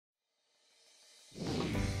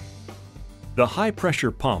The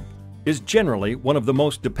high-pressure pump is generally one of the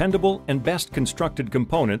most dependable and best constructed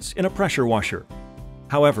components in a pressure washer.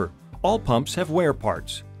 However, all pumps have wear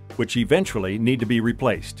parts, which eventually need to be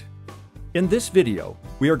replaced. In this video,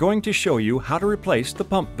 we are going to show you how to replace the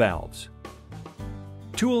pump valves.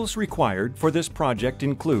 Tools required for this project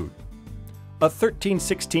include a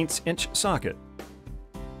 13/16 inch socket,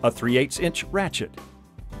 a 3/8 inch ratchet,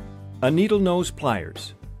 a needle nose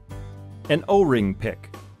pliers, an O-ring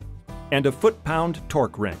pick, and a foot-pound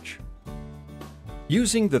torque wrench.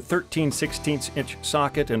 Using the 13/16 inch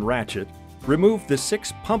socket and ratchet, remove the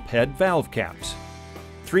 6 pump head valve caps.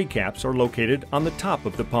 3 caps are located on the top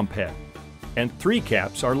of the pump head, and 3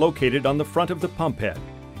 caps are located on the front of the pump head.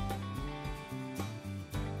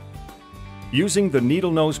 Using the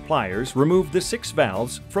needle nose pliers, remove the 6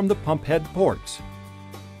 valves from the pump head ports.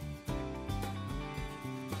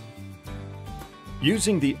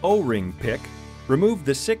 Using the O-ring pick, remove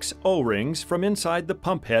the 6 O-rings from inside the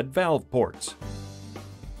pump head valve ports.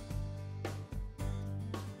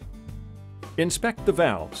 Inspect the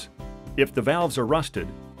valves. If the valves are rusted,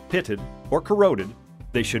 pitted, or corroded,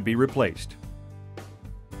 they should be replaced.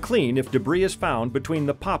 Clean if debris is found between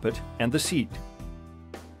the poppet and the seat.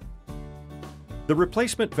 The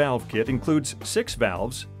replacement valve kit includes 6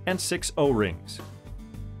 valves and 6 O-rings.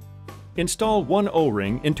 Install 1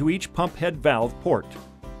 O-ring into each pump head valve port.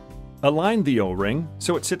 Align the O-ring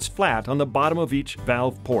so it sits flat on the bottom of each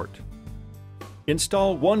valve port.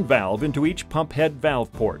 Install 1 valve into each pump head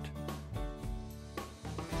valve port.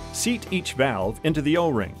 Seat each valve into the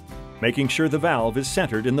O-ring, making sure the valve is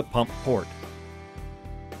centered in the pump port.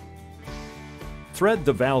 Thread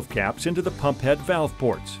the valve caps into the pump head valve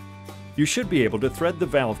ports. You should be able to thread the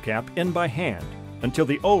valve cap in by hand until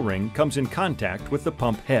the O-ring comes in contact with the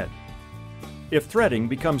pump head. If threading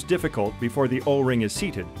becomes difficult before the O-ring is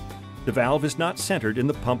seated, the valve is not centered in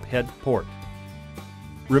the pump head port.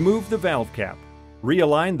 Remove the valve cap,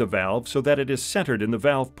 realign the valve so that it is centered in the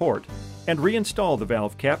valve port, and reinstall the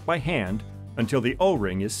valve cap by hand until the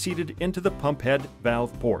O-ring is seated into the pump head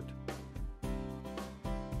valve port.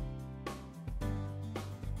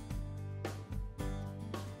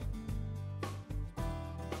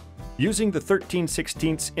 Using the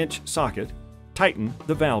 13/16 inch socket, tighten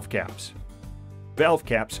the valve caps. Valve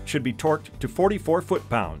caps should be torqued to 44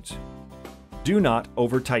 foot-pounds. Do not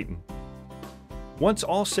over-tighten. Once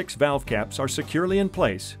all 6 valve caps are securely in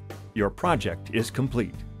place, your project is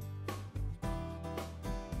complete.